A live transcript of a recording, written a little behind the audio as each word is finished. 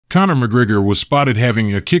Conor McGregor was spotted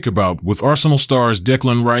having a kickabout with Arsenal stars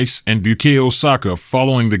Declan Rice and Bukayo Saka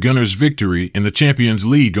following the Gunners' victory in the Champions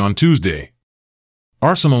League on Tuesday.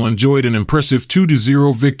 Arsenal enjoyed an impressive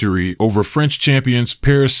 2-0 victory over French champions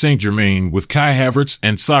Paris Saint-Germain with Kai Havertz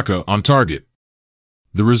and Saka on target.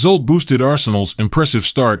 The result boosted Arsenal's impressive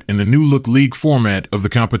start in the new-look league format of the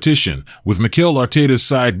competition, with Mikel Arteta's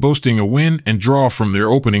side boasting a win and draw from their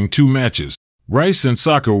opening 2 matches. Rice and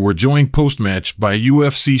Saka were joined post-match by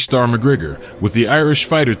UFC star McGregor, with the Irish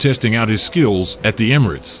fighter testing out his skills at the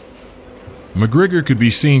Emirates. McGregor could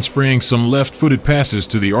be seen spraying some left-footed passes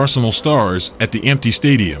to the Arsenal stars at the empty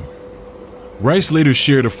stadium. Rice later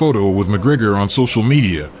shared a photo with McGregor on social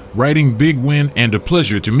media, writing, "Big win and a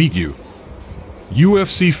pleasure to meet you."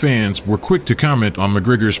 UFC fans were quick to comment on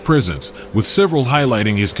McGregor's presence, with several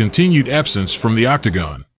highlighting his continued absence from the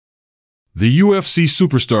octagon. The UFC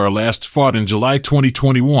superstar last fought in July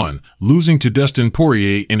 2021, losing to Dustin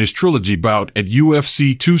Poirier in his trilogy bout at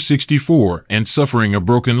UFC 264 and suffering a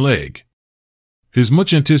broken leg. His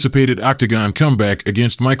much-anticipated octagon comeback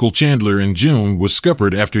against Michael Chandler in June was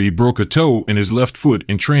scuppered after he broke a toe in his left foot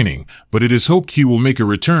in training, but it is hoped he will make a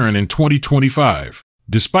return in 2025.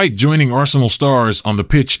 Despite joining Arsenal stars on the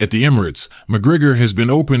pitch at the Emirates, McGregor has been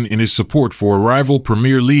open in his support for a rival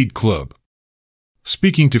Premier League club.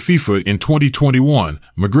 Speaking to FIFA in 2021,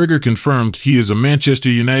 McGregor confirmed he is a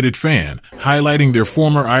Manchester United fan, highlighting their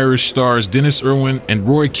former Irish stars Dennis Irwin and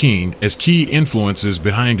Roy Keane as key influences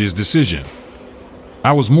behind his decision.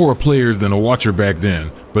 "I was more a player than a watcher back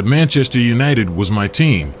then, but Manchester United was my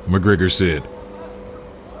team," McGregor said.